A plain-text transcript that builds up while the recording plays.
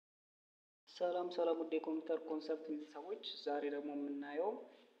ሰላም ወደ ኮምፒውተር ኮንሰፕት ቤተሰቦች ዛሬ ደግሞ የምናየው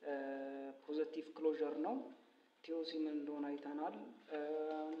ፖዚቲቭ ክሎዠር ነው። ቲኦሲ ምን እንደሆነ አይተናል።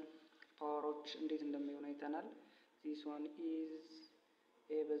 ፓወሮች እንዴት እንደሚሆን አይተናል። this one is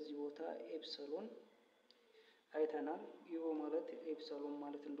በዚህ ቦታ ኤፕሲሎን አይተናል። ይሄ ማለት ኤፕሲሎን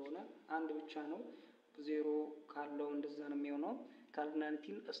ማለት እንደሆነ አንድ ብቻ ነው። ዜሮ ካለው እንደዛ ነው የሚሆነው።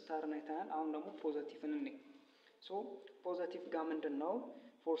 ካርዲናሊቲን ስታርን አይተናል። አሁን ደግሞ ፖዚቲቭን እንይ። ሶ ፖዚቲቭ ጋር ምንድነው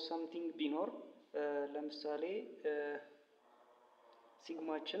for something ቢኖር ለምሳሌ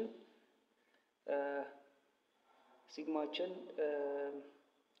ሲግማችን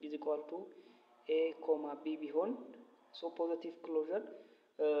is equal to a, b ቢሆን ሶ ፖዚቲቭ ክሎዠር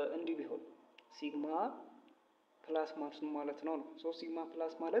እንዲህ ቢሆን ሲግማ ፕላስ ማለት ነው። ሶ ሲግማ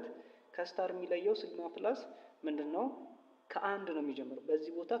ፕላስ ማለት ከስታር የሚለየው ሲግማ ፕላስ ምንድነው ከአንድ ነው የሚጀምረው።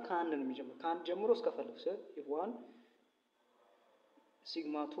 በዚህ ቦታ ከአንድ ነው የሚጀምረው። ከአንድ ጀምሮ እስከፈለኩ if1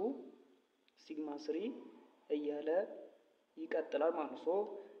 ሲግማ 2 ሲግማ 3 እያለ ይቀጥላል ማለት ነው። ሶ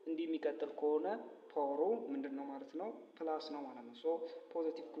እንዲህ የሚቀጥል ከሆነ ፓወሩ ምንድነው ማለት ነው ፕላስ ነው ማለት ነው። ሶ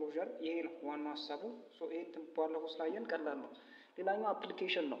ፖዚቲቭ ክሎዠር ይሄ ነው ዋናው ሐሳቡ። ሶ ይሄን ባለፈው ስላየን ቀላል ነው። ሌላኛው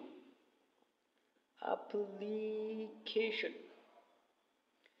አፕሊኬሽን ነው።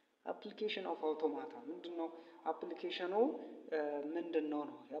 አፕሊኬሽን ኦፍ አውቶማታ ምንድነው? አፕሊኬሽኑ ምንድነው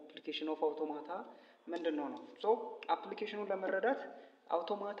ነው? የአፕሊኬሽን ኦፍ አውቶማታ ምንድነው ነው? ሶ አፕሊኬሽኑን ለመረዳት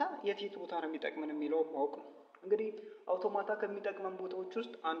አውቶማታ የት ቦታ ነው የሚጠቅመን የሚለው ማወቅ ነው። እንግዲህ አውቶማታ ከሚጠቅመን ቦታዎች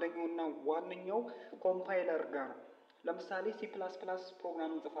ውስጥ አንደኛውና ዋነኛው ኮምፓይለር ጋር ነው። ለምሳሌ C++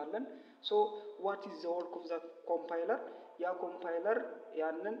 ፕሮግራም እንጽፋለን። ሶ what is the work of that compiler? ያ ኮምፓይለር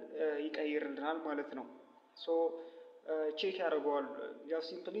ያንን ይቀይርልናል ማለት ነው። ሶ ቼክ ያደርገዋል። ያ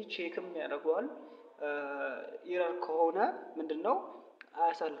ሲምፕሊ ቼክም ያደርገዋል። ኢረር ከሆነ ምንድነው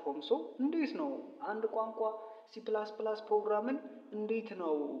አያሳልፈውም። ሶ እንዴት ነው አንድ ቋንቋ C++ ፕሮግራምን እንዴት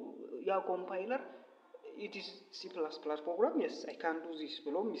ነው ያ ኮምፓይለር it is C++ program yes I can do this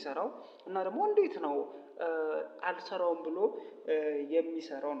ብሎ የሚሰራው እና ደግሞ እንዴት ነው አልሰራውም ብሎ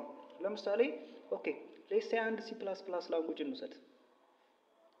የሚሰራው ነው። ለምሳሌ ኦኬ let's say አንድ C++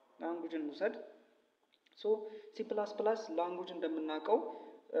 ላንጉጅ እንውሰድ። ሶ C++ ላንጉጅ እንደምናውቀው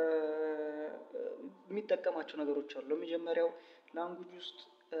የሚጠቀማቸው ነገሮች አሉ። ለመጀመሪያው ላንጉጅ ውስጥ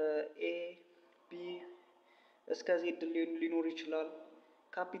A B እስከ Z ሊኖር ይችላል።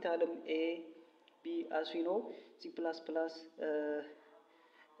 ካፒታልም A B as we know C++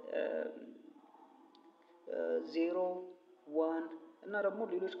 0 1 እና ደግሞ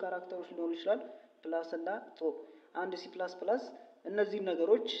ሌሎች ካራክተሮች ሊኖሩ ይችላል ፕላስ እና ቶፕ አንድ C++ እነዚህን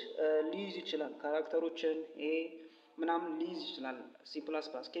ነገሮች ሊይዝ ይችላል። ካራክተሮችን A ምናምን ሊይዝ ይችላል። C++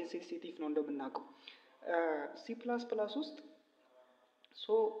 ኬዝ ሴንሲቲቭ ነው እንደምናውቀው። C++ ውስጥ ሶ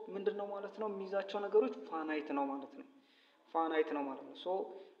ምንድነው ማለት ነው የሚይዛቸው ነገሮች ፋናይት ነው ማለት ነው። ሶ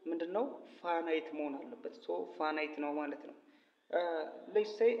ምንድነው ፋናይት መሆን አለበት። ሶ ፋናይት ነው ማለት ነው።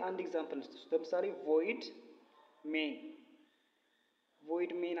 let's say አንድ ኤግዛምፕል ልስጥ። ለምሳሌ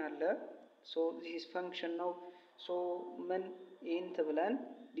void main አለ። ሶ this function ነው። ሶ ምን int ብለን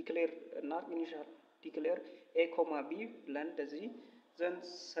ዲክሌር እና ኢኒሻል ዲክሌር a, b ብለን እንደዚህ ዘን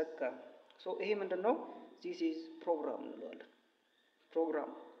ሰካ። ሶ ይሄ ምንድነው this is program እንለዋለን።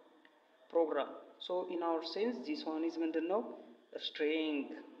 program so in our sense this one is ምንድነው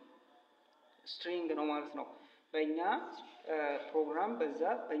string ነው ማለት ነው። በእኛ ፕሮግራም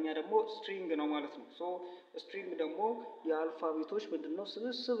በእኛ ደግሞ string ነው ማለት ነው። ሶ string ደግሞ የአልፋቤቶች ምንድነው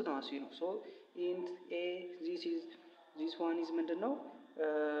ስብስብ ነው ነው። ሶ int a this one is ምንድነው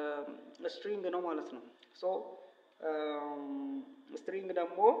string ነው ማለት ነው። ሶ string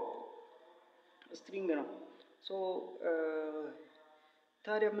ነው። ሶ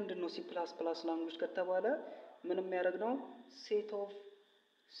ታዲያ ምንድነው C++ ላንጉጅ ከተባለ ምንም የሚያደርግ ነው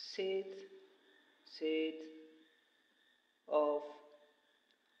set of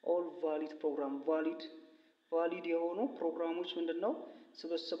all valid program valid የሆኑ ፕሮግራሞች ምንድነው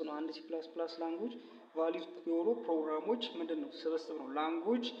ስብስብ ነው። አንድ C++ ላንጉጅ valid የሆኑ ፕሮግራሞች ምንድነው ስብስብ ነው።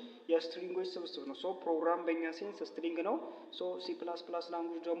 ላንጉጅ የስትሪንጎች ስብስብ ነው። ሶ ፕሮግራም በእኛ ሴንስ ስትሪንግ ነው። ሶ C++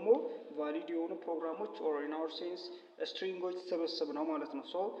 ላንጉጅ ደግሞ valid የሆኑ ፕሮግራሞች or in our sense ስትሪንጎች ስብስብ ነው ማለት ነው።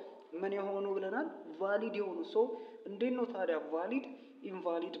 ሶ ምን የሆኑ ብለናል valid የሆኑ። ሶ እንዴት ነው ታዲያ valid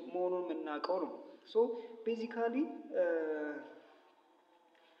invalid መሆኑን የምናውቀው ነው። ሶ ቤዚካሊ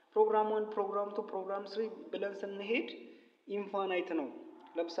ፕሮግራም 1 ፕሮግራም 2 ፕሮግራም 3 ብለን ስንሄድ ኢንፋናይት ነው።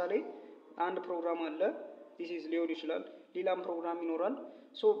 ለምሳሌ አንድ ፕሮግራም አለ this is ሊሆን ይችላል ሌላም ፕሮግራም ይኖራል።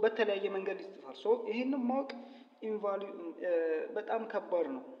 ሶ በተለያየ መንገድ ይጽፋል። ሶ ይሄንን ማወቅ ኢንቫሊድ በጣም ከባድ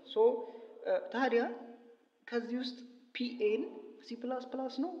ነው። ሶ ታዲያ ከዚህ ውስጥ PN C++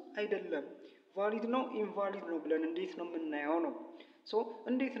 ነው አይደለም valid ነው invalid ነው ብለን እንዴት ነው የምናየው ነው። ሶ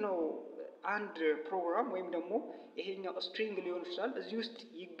እንዴት ነው አንድ ፕሮግራም ወይም ደግሞ ይሄኛው ስትሪንግ ሊሆን ይችላል እዚህ ውስጥ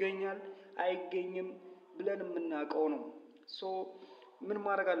ይገኛል አይገኝም ብለን የምናውቀው ነው። ሶ ምን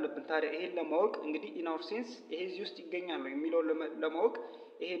ማድረግ አለብን ታዲያ ይሄን ለማወቅ እንግዲህ ኢን አወር ሴንስ ይሄ እዚህ ውስጥ ይገኛል ነው የሚለውን ለማወቅ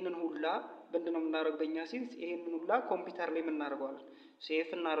ይሄንን ሁላ ምንድነው የምናደርገው በእኛ ሴንስ ይሄንን ሁላ ኮምፒውተር ላይ እናደርገዋለን ሴፍ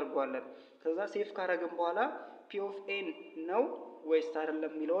እናደርገዋለን። ከዛ ሴፍ ካደረግን በኋላ ፒ ኦፍ ኤን ነው ወይስ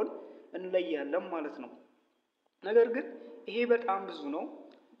አይደለም የሚለውን እንለያለን ማለት ነው። ነገር ግን ይሄ በጣም ብዙ ነው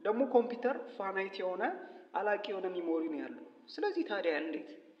ደግሞ ኮምፒውተር ፋናይት የሆነ አላቂ የሆነ ሚሞሪ ነው ያለው። ስለዚህ ታዲያ እንዴት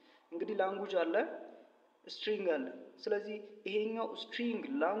እንግዲህ ላንጉጅ አለ ስትሪንግ አለ። ስለዚህ ይሄኛው ስትሪንግ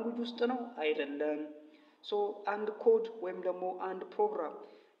ላንጉጅ ውስጥ ነው አይደለም። ሶ አንድ ኮድ ወይም ደግሞ አንድ ፕሮግራም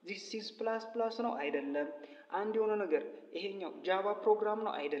ዚስ ኢዝ ፕላስ ፕላስ ነው አይደለም። አንድ የሆነ ነገር ይሄኛው ጃቫ ፕሮግራም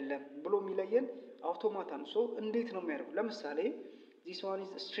ነው አይደለም ብሎ የሚለየን አውቶማታ ነው። ሶ እንዴት ነው የሚያደርገው? ለምሳሌ ዚስ ዋን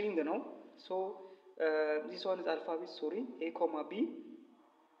ኢዝ ስትሪንግ ነው። ሶ ዚስ ዋን ኢዝ አልፋቤት ሶሪ ኤ ኮማ ቢ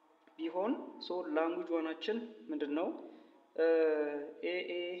ቢሆን ሶ ላንጉጅ ዋናችን ምንድነው? ኤ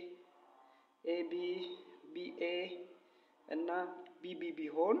ኤ ኤ ቢ ቢ ኤ እና ቢ ቢ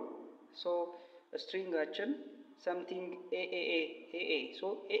ቢሆን ሶ ስትሪንጋችን something ኤ ኤ ኤ ኤ ኤ ሶ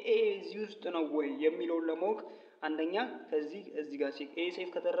ኤ ኤ እዚህ ውስጥ ነው ወይ የሚለውን ለማወቅ አንደኛ ከዚህ እዚህ ጋር ቼክ ኤ ሴፍ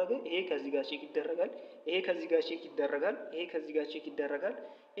ከተደረገ ይሄ ከዚህ ጋር ቼክ ይደረጋል። ይሄ ከዚህ ጋር ቼክ ይደረጋል። ይሄ ከዚህ ጋር ቼክ ይደረጋል።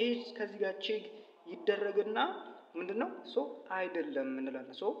 ይሄ ከዚህ ጋር ቼክ ይደረግና ምንድነው ሶ አይደለም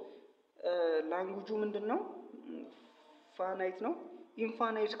እንላለን። ሶ ላንጉጁ ምንድነው ፋናይት ነው።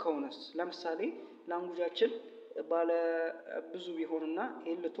 ኢንፋናይት ከሆነስ ለምሳሌ ላንጉጃችን ባለ ብዙ ቢሆንና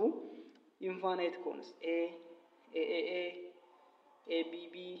ኤልቱ ኢንፋናይት ከሆነስ ኤ ኤ ኤ ኤ ኤ ቢ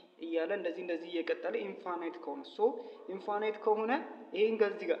ቢ እያለ እንደዚህ እየቀጠለ ኢንፋናይት ከሆነ ሶ ኢንፋናይት ከሆነ ይሄን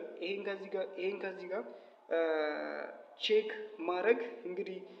ከዚህ ጋር ቼክ ማድረግ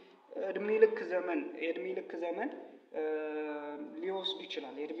እንግዲህ እድሜ ልክ ዘመን ሊወስድ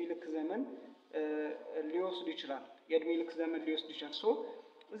ይችላል። የእድሜ ልክ ዘመን ሊወስድ ይችላል። ሶ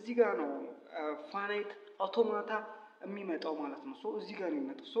እዚህ ጋር ነው ፋናይት አውቶማታ የሚመጣው ማለት ነው። ሶ እዚህ ጋር ነው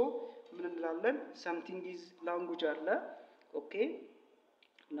የሚመጣው። ሶ ምን እንላለን? something is language አለ ኦኬ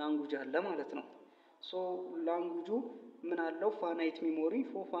ላንጉጅ አለ ማለት ነው። ሶ ላንጉጁ ምን አለው? ፋናይት ሚሞሪ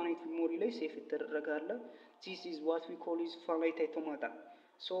ፋናይት ሚሞሪ ላይ ሴፍ ይደረጋል። this is what we call is finite automata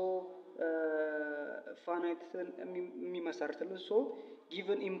ሶ ፋናይትን የሚመሰርትልን ሶ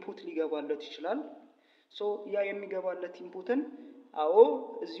given input ሊገባለት ይችላል። ሶ ያ የሚገባለት ኢንፑትን አዎ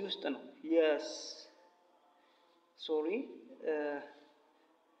እዚህ ውስጥ ነው yes sorry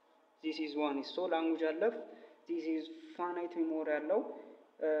this is one is so language አለ this is finite memory አለው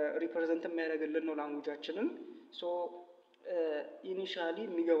ሪፕሬዘንት የሚያደርግልን ነው ላንጉጃችንን። ሶ ኢኒሺያሊ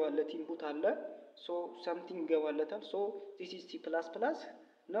የሚገባለት ኢንፑት አለ ሶ something ይገባለታል። ሶ this is C++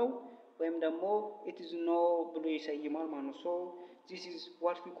 ነው ወይም ደግሞ it is no ብሎ ይሰይማል ማለት ነው። ሶ this is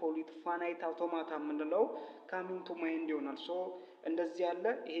what we call it finite automata የምንለው coming to mind ይሆናል። ሶ እንደዚህ ያለ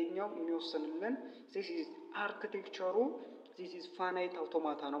ይሄኛው የሚወስንልን this is አርኪቴክቸሩ this is finite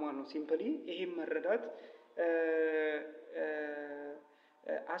automata ነው ማለት ነው። ሲምፕሊ ይሄን መረዳት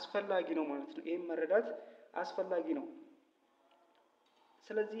አስፈላጊ ነው ማለት ነው። ይሄን መረዳት አስፈላጊ ነው።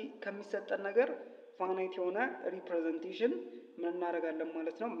 ስለዚህ ከሚሰጠን ነገር ፋናይት የሆነ ሪፕሬዘንቴሽን ምን እናደርጋለን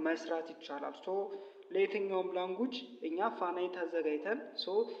ማለት ነው መስራት ይቻላል። ሶ ለየትኛውም ላንጉጅ እኛ ፋናይት አዘጋጅተን ሶ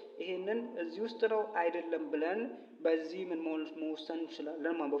ይሄንን እዚህ ውስጥ ነው አይደለም ብለን በዚህ ምን መወሰን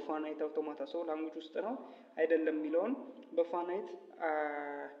እንችላለን ማለት በፋናይት አውቶማታ ሶ ላንጉጅ ውስጥ ነው አይደለም የሚለውን በፋናይት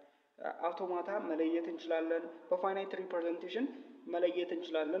አውቶማታ መለየት እንችላለን። በፋናይት ሪፕሬዘንቴሽን መለየት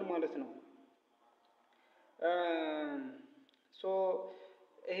እንችላለን ማለት ነው። ሶ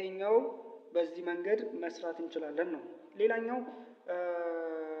ይሄኛው በዚህ መንገድ መስራት እንችላለን ነው። ሌላኛው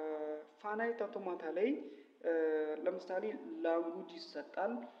ፋናይት አውቶማታ ላይ ለምሳሌ ላንጉጅ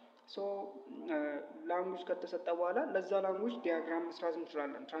ይሰጣል። ሶ ላንጉጅ ከተሰጠ በኋላ ለዛ ላንጉጅ ዲያግራም መስራት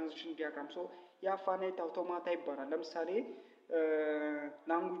እንችላለን ትራንዚሽን ዲያግራም። ሶ ያ ፋናይት አውቶማታ ይባላል። ለምሳሌ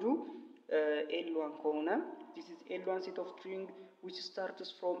ላንጉጁ L1 ከሆነ this is L1 set of string which starts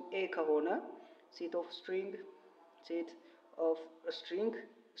from A ከሆነ set of string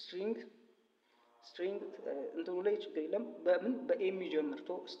እንትኑ ላይ ችግር የለም በምን በኤ የሚጀምር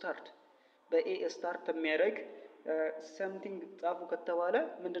ቶ ስታርት በኤ ስታርት የሚያደርግ something ጻፉ ከተባለ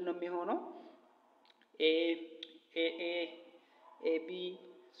ምንድነው የሚሆነው? ኤ ኤ ኤ ኤ ቢ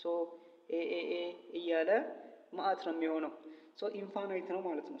ሶ ኤ ኤ ኤ እያለ ማአት ነው የሚሆነው። ሶ ኢንፋናይት ነው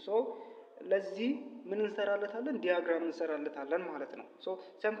ማለት ነው። ሶ ለዚህ ምን እንሰራለታለን? ዲያግራም እንሰራለታለን ማለት ነው። ሶ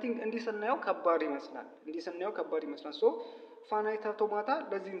something እንዲህ ስናየው ከባድ ይመስላል። ሶ ፋናይት አውቶማታ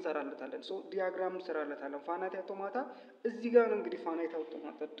ለዚህ እንሰራለታለን። ሶ ዲያግራም እንሰራለታለን። ፋናይት አውቶማታ እዚህ ጋር ነው እንግዲህ ፋናይት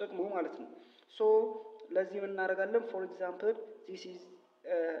አውቶማታ ጥቅሙ ማለት ነው። ሶ ለዚህ ምን እናደርጋለን? ፎር ኤግዛምፕል this is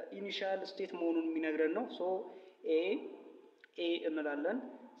ኢኒሻል ስቴት መሆኑን የሚነግረን ነው። ሶ ኤ እንላለን።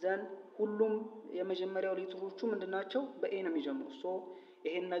 ዘን ሁሉም የመጀመሪያው ሌተሮቹ ምንድናቸው? በኤ ነው የሚጀምሩት። ሶ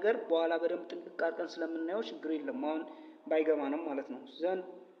ይሄን ነገር በኋላ በደንብ ጥንቅቅ አድርገን ስለምናየው ችግር የለም አሁን ባይገባንም ማለት ነው። ዘን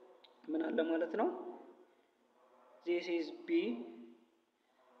ምን አለ ማለት ነው? this is b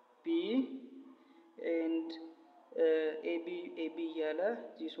and ab እያለ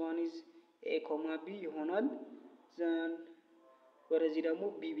this one is a comma b ይሆናል። ዘን ወደዚህ ደግሞ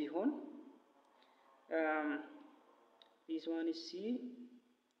b ቢሆን this one is c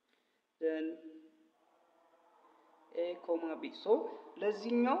then a comma b so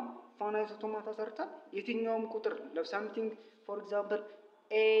ለዚህኛው ፋናይት አውቶማታ ሰርተን የትኛውም ቁጥር something for example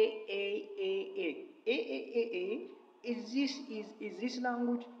a is this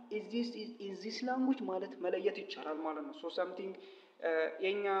language is this language ማለት መለየት ይቻላል ማለት ነው። so something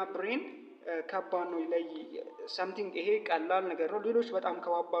የኛ ብሬን ከባድ ነው ላይ something ይሄ ቀላል ነገር ነው። ሌሎች በጣም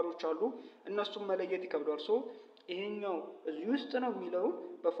ከባባዶች አሉ እነሱም መለየት ይከብዳል። so ይሄኛው እዚህ ውስጥ ነው የሚለው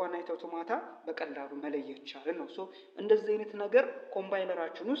በፋናይት አውቶማታ በቀላሉ መለየት ይቻላል ነው። ሶ እንደዚህ አይነት ነገር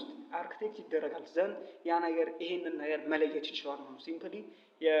ኮምፓይለራችን ውስጥ አርክቴክት ይደረጋል ዘንድ ያ ነገር ይሄንን ነገር መለየት ይችላል ነው። ሲምፕሊ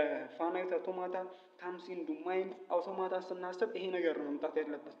የፋናይት አውቶማታ ታምሲን ዱማይን አውቶማታ ስናስብ ይሄ ነገር ነው መምጣት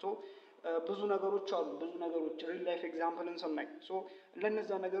ያለበት። ሶ ብዙ ነገሮች አሉ ብዙ ነገሮች ሪል ላይፍ ኤግዛምፕልን ስናይ ሶ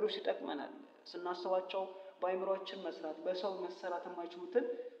ለነዛ ነገሮች ይጠቅመናል ስናስባቸው በአይምሮአችን መስራት በሰው መሰራት የማይችሉትን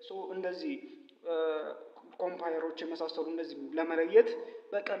ሶ እንደዚህ ኮምፓይለሮች የመሳሰሉ እንደዚህ ለመለየት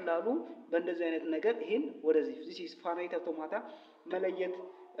በቀላሉ በእንደዚህ አይነት ነገር ይሄን ወደዚህ this is ፋናይት አውቶማታ መለየት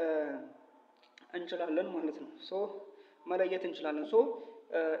እንችላለን ማለት ነው። ሶ መለየት እንችላለን። ሶ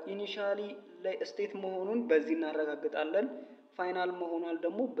ኢኒሻሊ ላይ ስቴት መሆኑን በዚህ እናረጋግጣለን። ፋይናል መሆኗል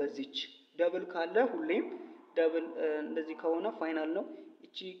ደግሞ በዚች ደብል ካለ ሁሌም ደብል እንደዚህ ከሆነ ፋይናል ነው።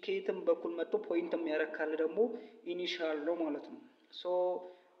 እቺ ከየትም በኩል መጥቶ ፖይንት የሚያደርግ ካለ ደግሞ ኢኒሻል ነው ማለት ነው። ሶ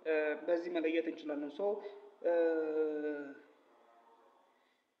በዚህ መለየት እንችላለን። ሶ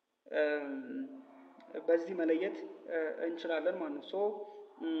በዚህ መለየት እንችላለን ማለት ነው። ሶ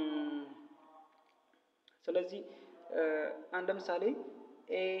ስለዚህ አንድ ለምሳሌ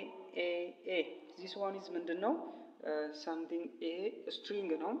ኤ this one is ምንድነው? something a string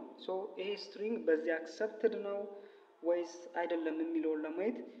ነው። ሶ ይሄ string በዚህ accepted ነው ወይስ አይደለም የሚለውን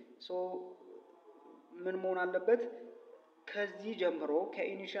ለማየት ሶ ምን መሆን አለበት? ከዚህ ጀምሮ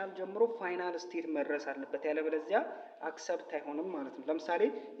ከኢኒሻል ጀምሮ ፋይናል ስቴት መድረስ አለበት ያለበለዚያ አክሰፕት አይሆንም ማለት ነው። ለምሳሌ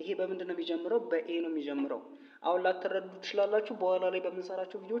ይሄ በምንድነው የሚጀምረው? በኤ ነው የሚጀምረው። አሁን ላትረዱ ትችላላችሁ በኋላ ላይ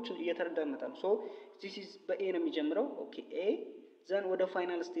በምንሰራቸው ቪዲዮዎች እየተረዳን እንመጣለን። ሶ this is በኤ ነው የሚጀምረው። ኦኬ ኤ ዘን ወደ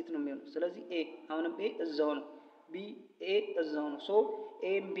ፋይናል ስቴት ነው የሚሆነው። ስለዚህ ኤ አሁንም ኤ እዛው ነው። ቢ ኤ እዛው ነው። ሶ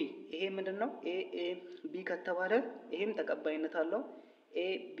ኤ ቢ ይሄ ምንድነው? ኤ ቢ ከተባለ ይሄም ተቀባይነት አለው። ኤ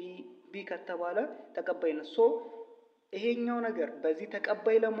ቢ ከተባለ ተቀባይነት ሶ ይሄኛው ነገር በዚህ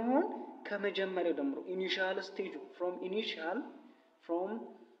ተቀባይ ለመሆን ከመጀመሪያው ጀምሮ ኢኒሻል ስቴጅ from initial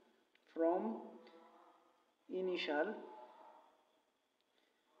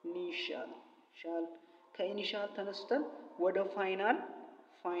ከኢኒሻል ተነስተን ወደ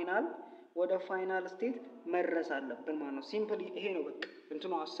ፋይናል ስቴት መድረስ አለብን ማለት ነው። ሲምፕሊ ይሄ ነው በቃ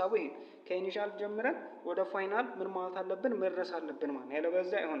እንትኑ ሐሳቡ ይሄ ከኢኒሻል ጀምረን ወደ ፋይናል ምን ማለት አለብን? መድረስ አለብን ማለት ነው።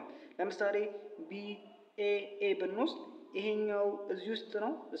 ያለበለዚያ አይሆንም። ለምሳሌ ቢ ኤ ብንወስድ ይሄኛው እዚህ ውስጥ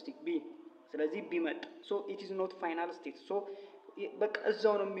ነው እስቲ ቢ ስለዚህ ቢ መጣ ሶ it is not final state ሶ በቃ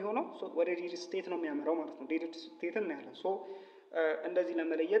እዛው ነው የሚሆነው። ሶ ወደ ዴድ ስቴት ነው የሚያመራው ማለት ነው። ዴድ ስቴት ነው ያለው። ሶ እንደዚህ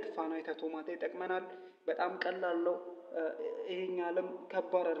ለመለየት ፋናይት አውቶማታ ይጠቅመናል። በጣም ቀላል ነው። ይሄኛው ዓለም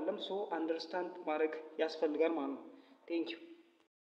ከባድ አይደለም። ሶ አንደርስታንድ ማድረግ ያስፈልጋል ማለት ነው። ቴንክ ዩ